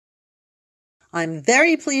I'm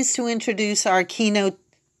very pleased to introduce our keynote,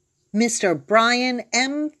 Mr. Brian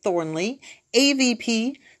M. Thornley,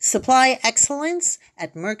 AVP, Supply Excellence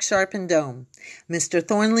at Merck Sharp and Dohme. Mr.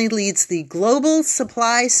 Thornley leads the global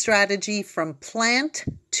supply strategy from plant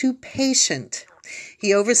to patient.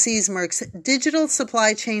 He oversees Merck's digital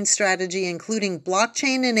supply chain strategy, including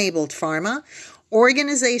blockchain-enabled pharma,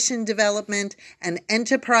 organization development, and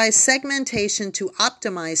enterprise segmentation to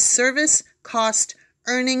optimize service, cost,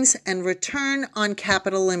 earnings, and return on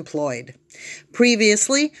capital employed.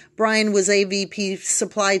 Previously, Brian was AVP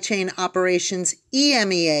Supply Chain Operations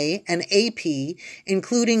EMEA and AP,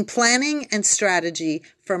 including planning and strategy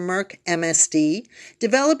for Merck MSD,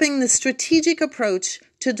 developing the strategic approach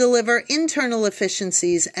to deliver internal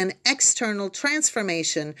efficiencies and external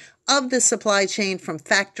transformation of the supply chain from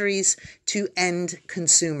factories to end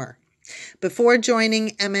consumer. Before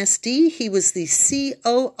joining MSD, he was the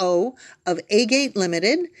COO of Agate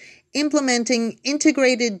Limited, implementing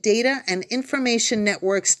integrated data and information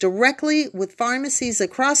networks directly with pharmacies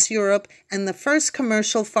across Europe and the first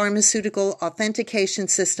commercial pharmaceutical authentication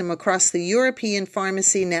system across the European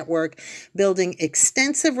pharmacy network, building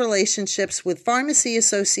extensive relationships with pharmacy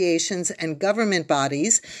associations and government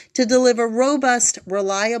bodies to deliver robust,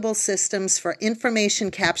 reliable systems for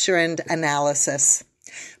information capture and analysis.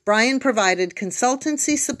 Brian provided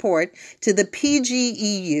consultancy support to the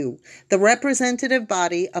PGEU, the representative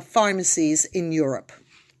body of pharmacies in Europe.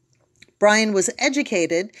 Brian was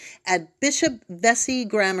educated at Bishop Vesey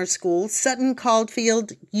Grammar School, Sutton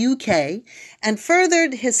Coldfield, UK, and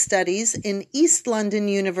furthered his studies in East London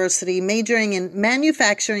University, majoring in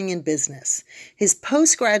manufacturing and business. His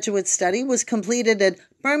postgraduate study was completed at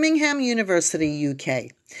Birmingham University,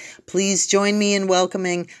 UK. Please join me in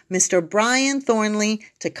welcoming Mr. Brian Thornley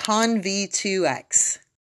to ConV2X.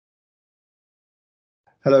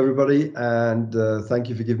 Hello, everybody, and thank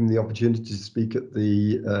you for giving me the opportunity to speak at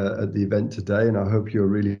the event today. And I hope you're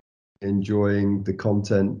really enjoying the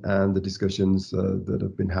content and the discussions that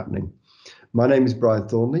have been happening. My name is Brian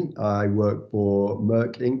Thornley. I work for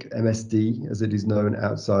Merck Inc., MSD, as it is known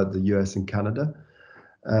outside the US and Canada.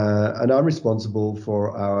 And I'm responsible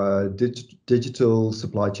for our digital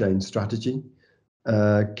supply chain strategy,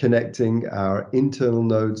 connecting our internal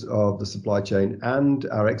nodes of the supply chain and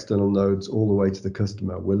our external nodes all the way to the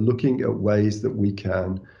customer. We're looking at ways that we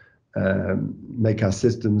can make our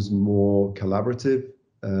systems more collaborative,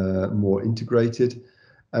 more integrated,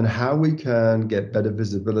 and how we can get better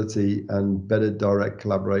visibility and better direct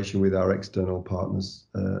collaboration with our external partners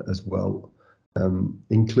as well,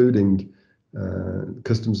 including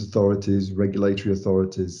customs authorities, regulatory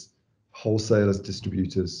authorities, wholesalers,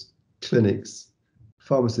 distributors, clinics,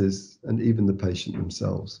 pharmacists, and even the patient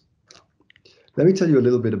themselves. Let me tell you a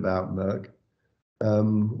little bit about Merck.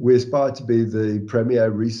 We aspire to be the premier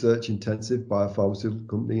research-intensive biopharmaceutical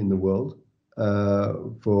company in the world.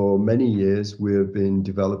 For many years, we have been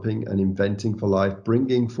developing and inventing for life,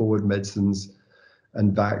 bringing forward medicines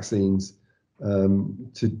and vaccines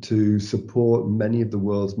to support many of the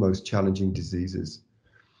world's most challenging diseases.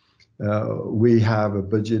 We have a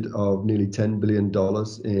budget of nearly $10 billion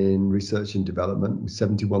in research and development, with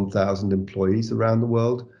 71,000 employees around the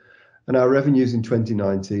world. And our revenues in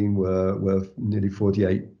 2019 were nearly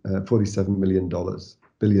 $47 billion.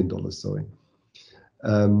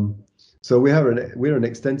 So we're an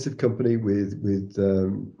extensive company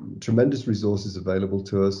with tremendous resources available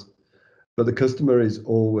to us. But the customer is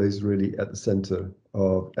always really at the center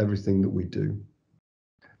of everything that we do.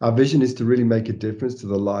 Our vision is to really make a difference to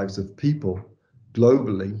the lives of people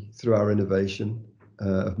globally through our innovation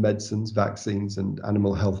of medicines, vaccines, and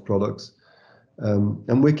animal health products.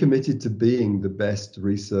 And we're committed to being the best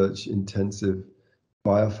research-intensive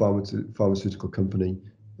biopharmaceutical company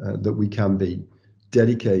that we can be,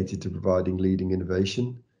 dedicated to providing leading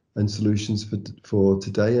innovation and solutions for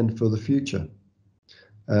today and for the future.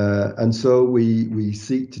 And so we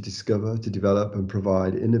seek to discover, to develop, and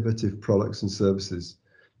provide innovative products and services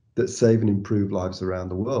that save and improve lives around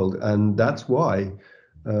the world. And that's why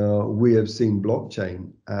we have seen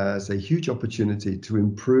blockchain as a huge opportunity to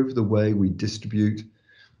improve the way we distribute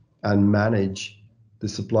and manage the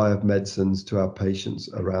supply of medicines to our patients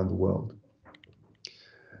around the world.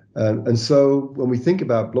 And so when we think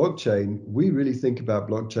about blockchain, we really think about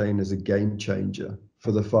blockchain as a game changer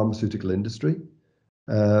for the pharmaceutical industry,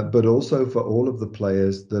 but also for all of the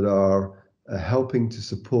players that are helping to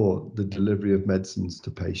support the delivery of medicines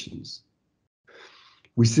to patients.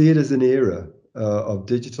 We see it as an era of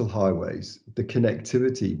digital highways, the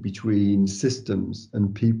connectivity between systems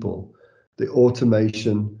and people, the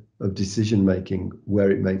automation of decision making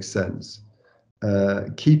where it makes sense,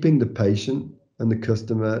 keeping the patient and the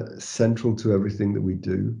customer central to everything that we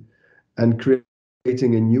do, and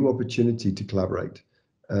creating a new opportunity to collaborate.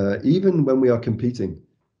 Even when we are competing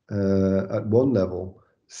at one level,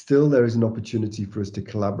 still there is an opportunity for us to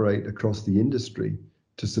collaborate across the industry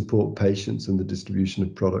to support patients and the distribution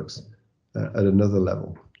of products at another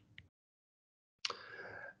level.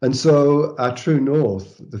 And so our true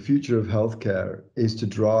north, the future of healthcare, is to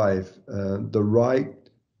drive the right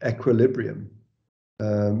equilibrium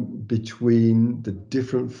between the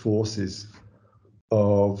different forces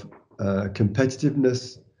of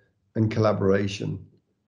competitiveness and collaboration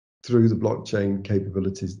through the blockchain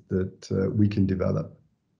capabilities that we can develop.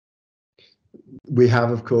 We have,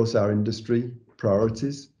 of course, our industry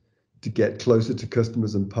priorities to get closer to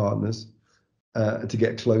customers and partners, to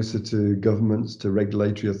get closer to governments, to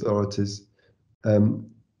regulatory authorities,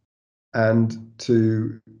 and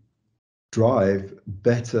to drive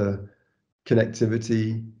better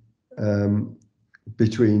connectivity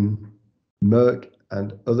between Merck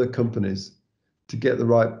and other companies to get the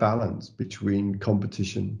right balance between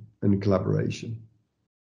competition and collaboration.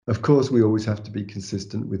 Of course, we always have to be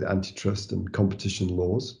consistent with antitrust and competition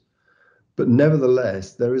laws, but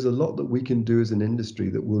nevertheless, there is a lot that we can do as an industry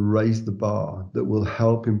that will raise the bar, that will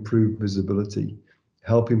help improve visibility,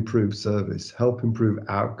 help improve service, help improve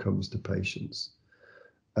outcomes to patients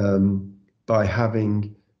by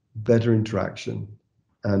having better interaction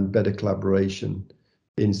and better collaboration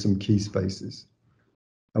in some key spaces.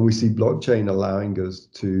 And we see blockchain allowing us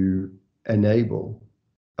to enable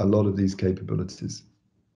a lot of these capabilities.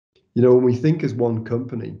 You know, when we think as one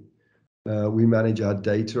company, we manage our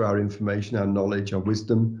data, our information, our knowledge, our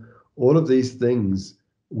wisdom, all of these things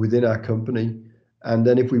within our company. And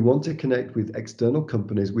then if we want to connect with external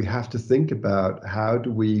companies, we have to think about how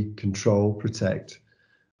do we control, protect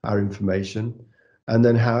our information, and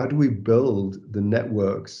then how do we build the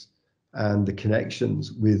networks and the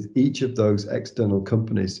connections with each of those external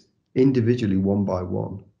companies individually, one by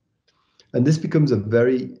one. And this becomes a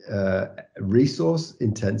very resource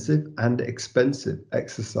intensive and expensive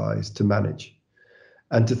exercise to manage.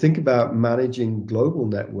 And to think about managing global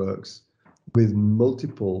networks with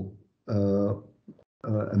multiple,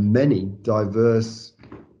 many diverse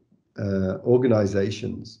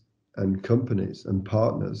organizations and companies and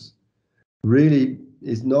partners really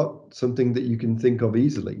is not something that you can think of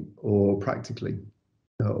easily or practically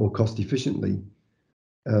or cost efficiently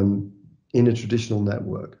in a traditional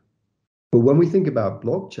network. But when we think about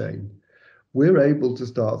blockchain, we're able to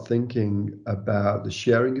start thinking about the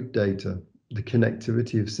sharing of data, the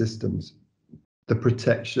connectivity of systems, the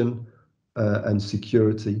protection and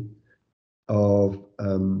security of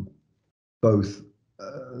both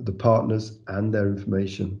the partners and their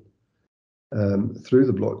information through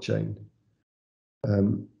the blockchain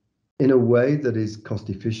in a way that is cost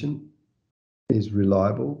efficient, is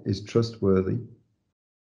reliable, is trustworthy,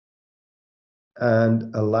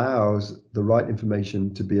 and allows the right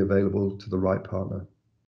information to be available to the right partner.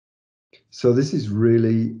 So this is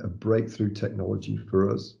really a breakthrough technology for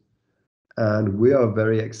us. And we are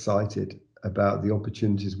very excited about the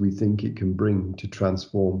opportunities we think it can bring to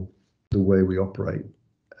transform the way we operate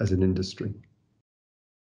as an industry.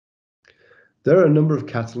 There are a number of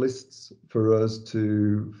catalysts for us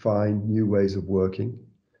to find new ways of working.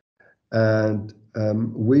 And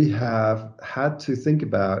we have had to think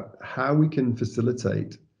about how we can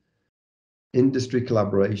facilitate industry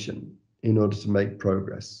collaboration in order to make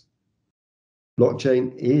progress.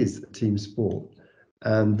 Blockchain is a team sport,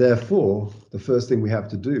 and therefore the first thing we have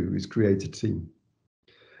to do is create a team.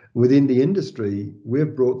 Within the industry, we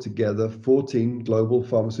have brought together 14 global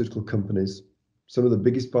pharmaceutical companies, some of the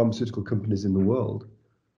biggest pharmaceutical companies in the world,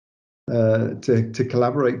 to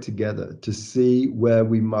collaborate together, to see where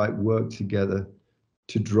we might work together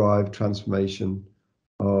to drive transformation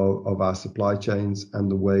of our supply chains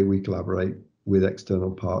and the way we collaborate with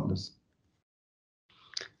external partners.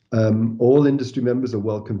 All industry members are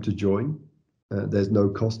welcome to join. There's no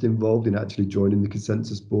cost involved in actually joining the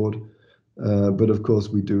consensus board. But of course,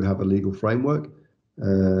 we do have a legal framework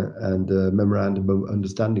and a memorandum of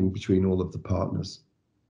understanding between all of the partners.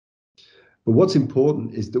 But what's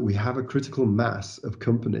important is that we have a critical mass of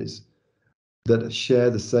companies that share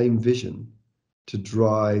the same vision to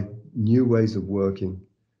drive new ways of working,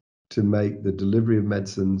 to make the delivery of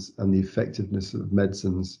medicines and the effectiveness of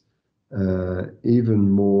medicines even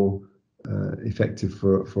more effective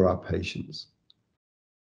for our patients.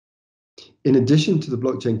 In addition to the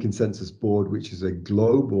Blockchain Consensus Board, which is a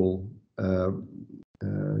global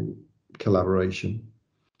collaboration,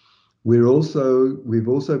 we've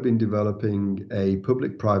also been developing a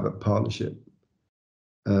public-private partnership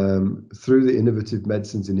through the Innovative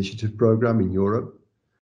Medicines Initiative program in Europe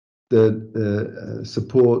that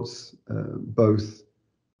supports both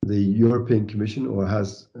the European Commission, or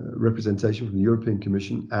has representation from the European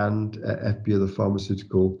Commission and FBA, the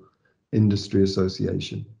Pharmaceutical Industry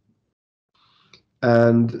Association.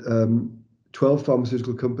 And 12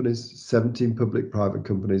 pharmaceutical companies, 17 public-private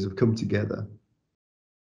companies have come together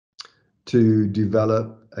to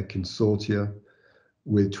develop a consortia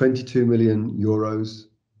with 22 million euros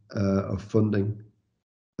of funding,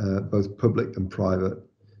 both public and private,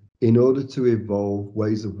 in order to evolve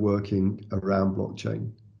ways of working around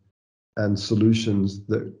blockchain and solutions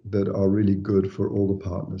that are really good for all the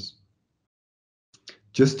partners.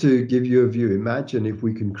 Just to give you a view, imagine if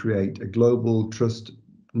we can create a global trust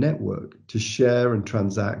network to share and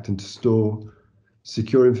transact and to store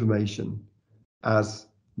secure information as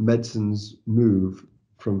medicines move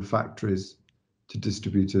from factories to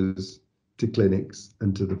distributors to clinics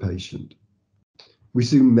and to the patient. We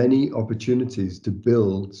see many opportunities to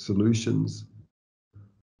build solutions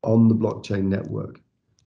on the blockchain network.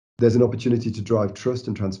 There's an opportunity to drive trust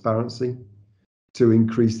and transparency, to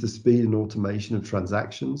increase the speed and automation of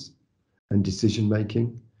transactions and decision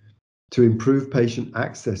making, to improve patient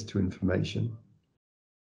access to information,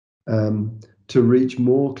 to reach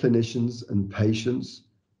more clinicians and patients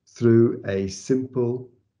through a simple,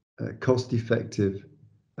 cost-effective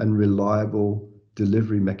and reliable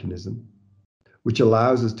delivery mechanism, which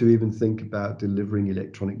allows us to even think about delivering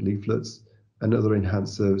electronic leaflets and other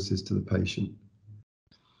enhanced services to the patient.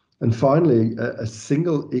 And finally, a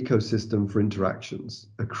single ecosystem for interactions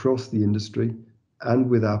across the industry and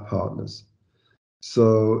with our partners,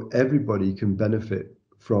 so everybody can benefit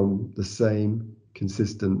from the same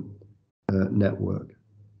consistent network.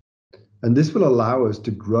 And this will allow us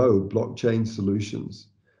to grow blockchain solutions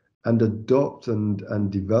and adopt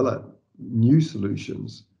and develop new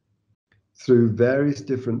solutions through various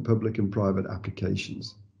different public and private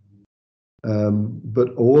applications,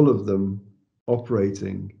 but all of them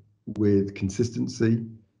operating with consistency,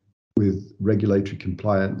 with regulatory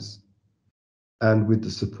compliance, and with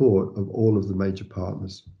the support of all of the major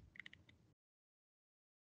partners.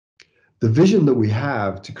 The vision that we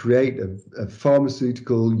have to create a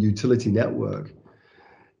pharmaceutical utility network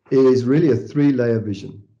is really a three-layer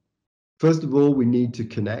vision. First of all, we need to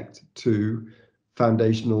connect to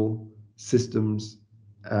foundational systems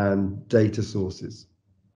and data sources,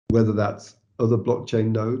 whether that's other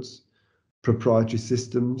blockchain nodes, proprietary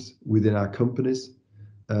systems within our companies,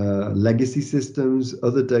 legacy systems,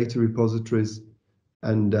 other data repositories,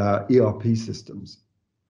 and ERP systems.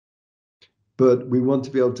 But we want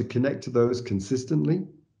to be able to connect to those consistently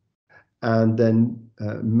and then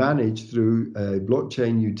manage through a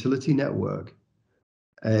blockchain utility network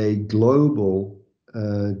a global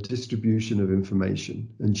distribution of information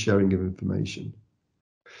and sharing of information.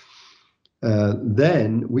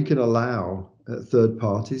 Then we can allow third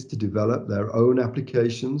parties to develop their own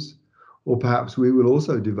applications, or perhaps we will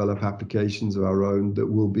also develop applications of our own that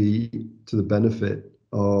will be to the benefit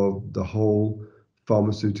of the whole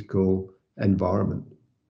pharmaceutical environment.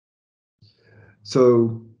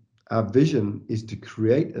 So our vision is to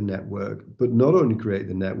create a network, but not only create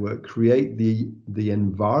the network, create the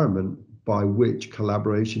environment by which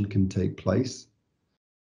collaboration can take place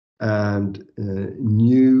and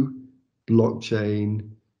new blockchain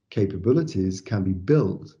capabilities can be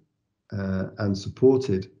built and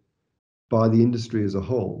supported by the industry as a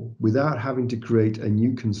whole without having to create a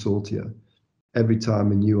new consortia every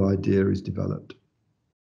time a new idea is developed.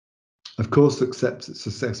 Of course,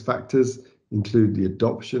 success factors include the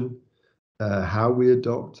adoption, how we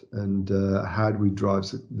adopt, and how do we drive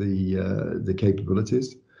the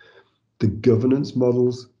capabilities, the governance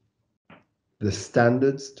models, the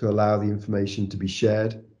standards to allow the information to be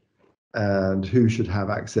shared, and who should have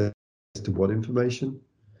access to what information,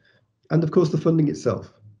 and of course the funding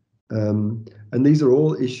itself. And these are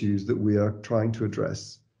all issues that we are trying to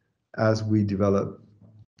address as we develop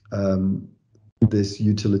this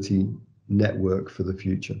utility network for the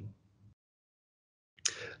future.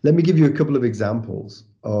 Let me give you a couple of examples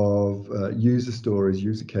of user stories,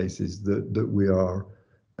 user cases that we are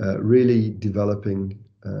really developing,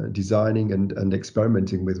 designing and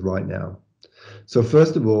experimenting with right now. So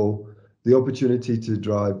first of all, the opportunity to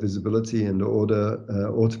drive visibility and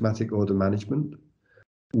automatic order management,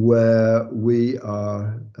 where we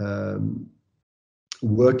are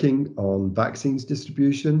working on vaccines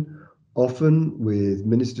distribution, often with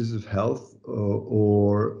ministers of health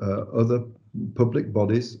or other public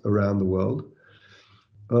bodies around the world.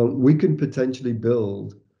 We can potentially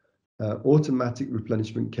build automatic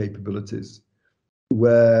replenishment capabilities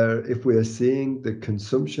where if we are seeing the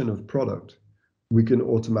consumption of product, we can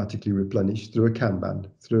automatically replenish through a Kanban,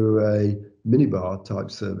 through a minibar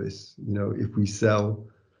type service. If we sell,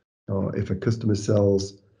 or if a customer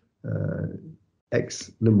sells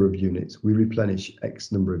X number of units, we replenish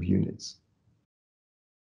X number of units.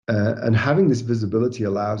 And having this visibility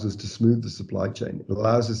allows us to smooth the supply chain. It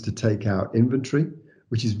allows us to take out inventory,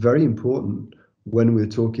 which is very important when we're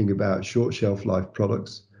talking about short shelf life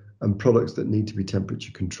products and products that need to be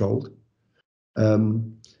temperature controlled.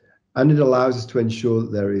 And it allows us to ensure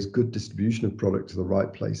that there is good distribution of product to the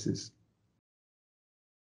right places.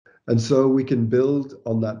 And so we can build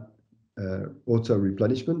on that auto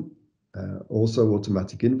replenishment, also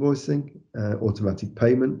automatic invoicing, automatic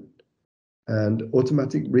payment, and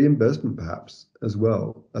automatic reimbursement perhaps as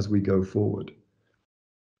well as we go forward.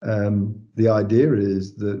 The idea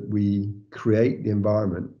is that we create the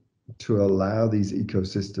environment to allow these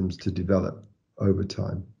ecosystems to develop over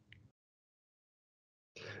time.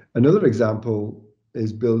 Another example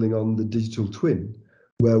is building on the digital twin,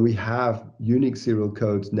 where we have unique serial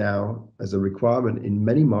codes now as a requirement in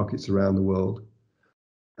many markets around the world.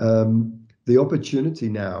 The opportunity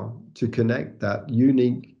now to connect that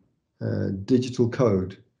unique digital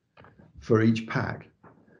code for each pack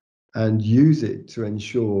and use it to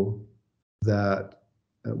ensure that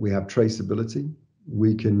we have traceability.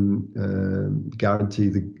 We can guarantee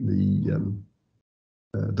the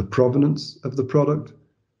provenance of the product,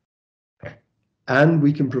 and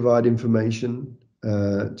we can provide information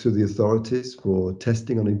to the authorities for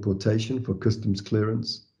testing on importation, for customs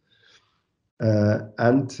clearance,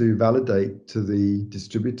 and to validate to the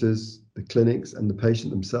distributors, the clinics, and the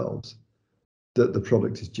patient themselves that the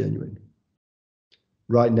product is genuine.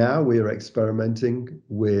 Right now, we are experimenting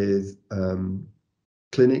with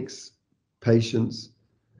clinics, patients,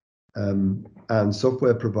 and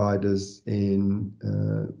software providers in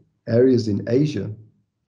areas in Asia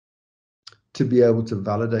to be able to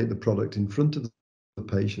validate the product in front of the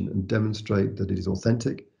patient and demonstrate that it is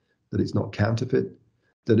authentic, that it's not counterfeit,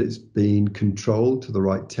 that it's been controlled to the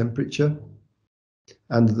right temperature,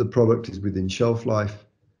 and that the product is within shelf life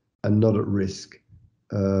and not at risk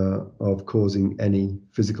of causing any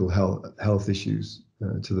physical health issues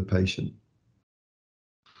to the patient.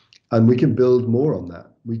 And we can build more on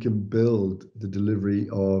that. We can build the delivery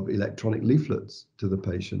of electronic leaflets to the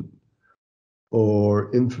patient,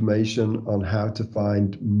 or information on how to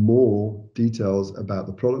find more details about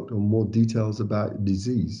the product or more details about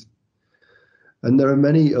disease. And there are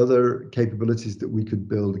many other capabilities that we could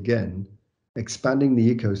build, again, expanding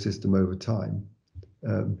the ecosystem over time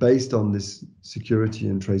based on this security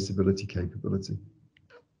and traceability capability.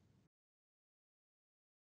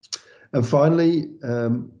 And finally,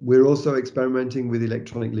 we're also experimenting with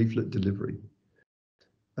electronic leaflet delivery.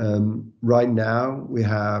 Right now, we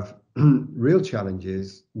have real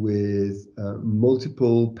challenges with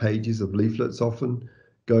multiple pages of leaflets often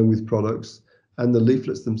going with products, and the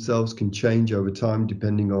leaflets themselves can change over time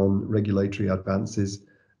depending on regulatory advances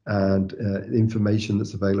and information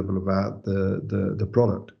that's available about the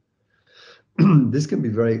product. This can be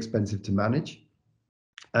very expensive to manage,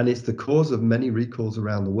 and it's the cause of many recalls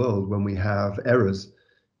around the world when we have errors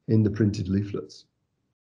in the printed leaflets.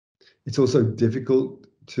 It's also difficult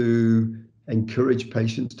to encourage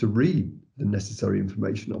patients to read the necessary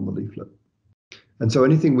information on the leaflet. And so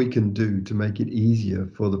anything we can do to make it easier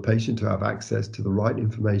for the patient to have access to the right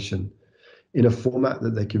information in a format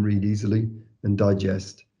that they can read easily and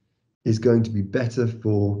digest is going to be better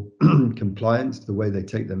for compliance, the way they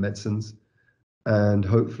take their medicines, and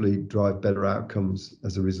hopefully drive better outcomes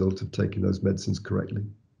as a result of taking those medicines correctly.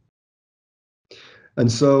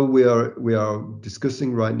 And so we are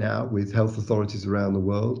discussing right now with health authorities around the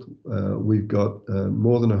world. We've got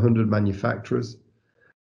more than 100 manufacturers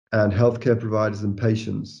and healthcare providers and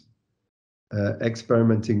patients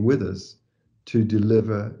experimenting with us to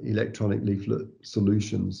deliver electronic leaflet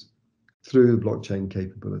solutions through the blockchain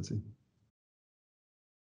capability.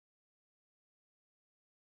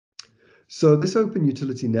 So this open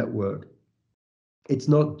utility network, it's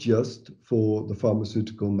not just for the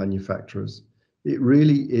pharmaceutical manufacturers. It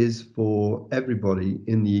really is for everybody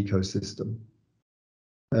in the ecosystem.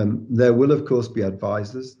 There will, of course, be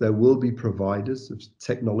advisors. There will be providers of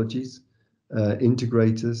technologies,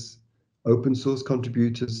 integrators, open source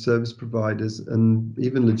contributors, service providers, and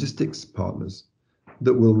even logistics partners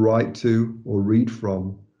that will write to or read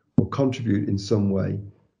from or contribute in some way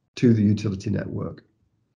to the utility network.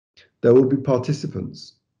 There will be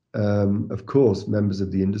participants, of course, members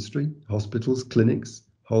of the industry, hospitals, clinics,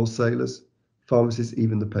 wholesalers, pharmacists,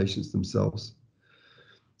 even the patients themselves.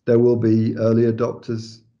 There will be early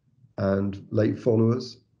adopters and late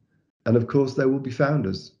followers. And of course, there will be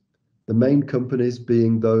founders, the main companies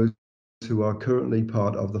being those who are currently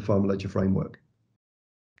part of the Pharma Ledger framework.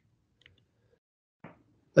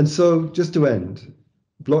 And so just to end,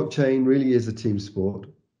 blockchain really is a team sport.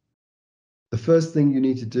 The first thing you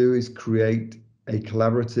need to do is create a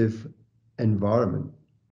collaborative environment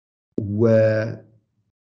where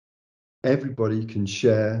everybody can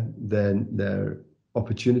share their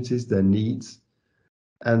opportunities, their needs,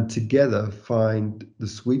 and together find the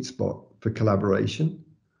sweet spot for collaboration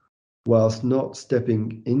whilst not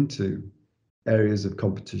stepping into areas of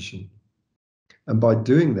competition. And by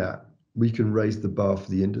doing that, we can raise the bar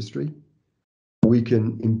for the industry. We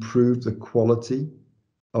can improve the quality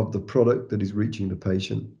of the product that is reaching the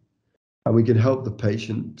patient, and we can help the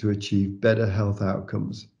patient to achieve better health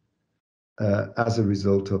outcomes as a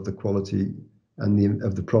result of the quality and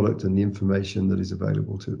of the product and the information that is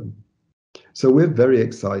available to them. So we're very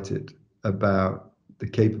excited about the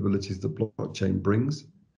capabilities that blockchain brings,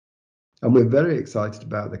 and we're very excited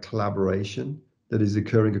about the collaboration that is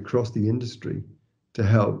occurring across the industry to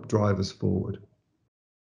help drive us forward.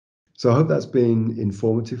 So I hope that's been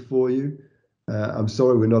informative for you. I'm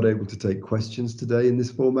sorry we're not able to take questions today in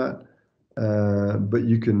this format, but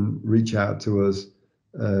you can reach out to us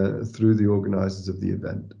through the organisers of the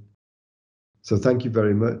event. So thank you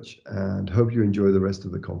very much and hope you enjoy the rest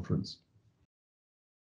of the conference.